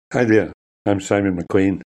Hi there, I'm Simon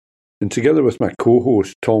McLean, and together with my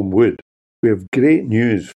co-host Tom Wood, we have great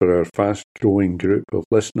news for our fast-growing group of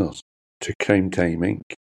listeners to Crime Time Inc.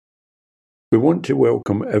 We want to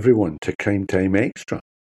welcome everyone to Crime Time Extra,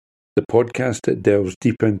 the podcast that delves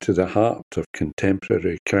deep into the heart of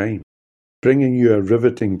contemporary crime, bringing you a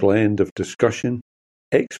riveting blend of discussion,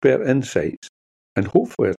 expert insights, and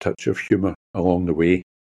hopefully a touch of humour along the way.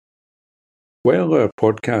 While our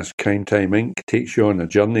podcast Crime Time Inc. takes you on a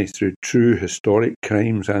journey through true historic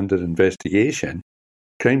crimes and their investigation,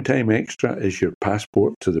 Crime Time Extra is your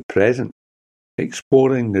passport to the present,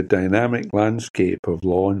 exploring the dynamic landscape of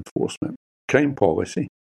law enforcement, crime policy,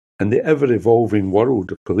 and the ever-evolving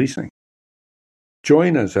world of policing.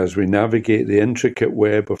 Join us as we navigate the intricate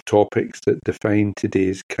web of topics that define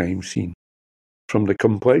today's crime scene, from the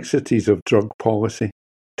complexities of drug policy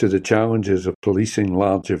to the challenges of policing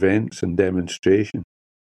large events and demonstrations,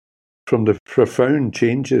 from the profound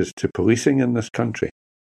changes to policing in this country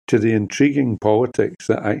to the intriguing politics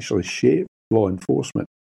that actually shape law enforcement.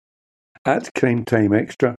 At Crime Time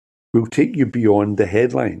Extra, we'll take you beyond the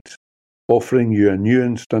headlines, offering you a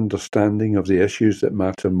nuanced understanding of the issues that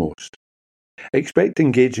matter most. Expect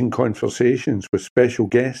engaging conversations with special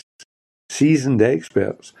guests, seasoned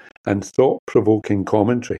experts, and thought-provoking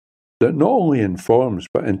commentary that not only informs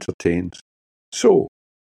but entertains. So,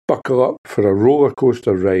 buckle up for a roller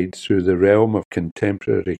coaster ride through the realm of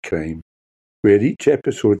contemporary crime, where each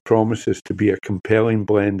episode promises to be a compelling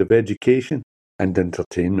blend of education and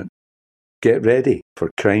entertainment. Get ready for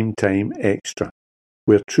Crime Time Extra,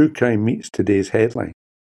 where true crime meets today's headline,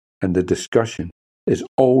 and the discussion is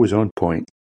always on point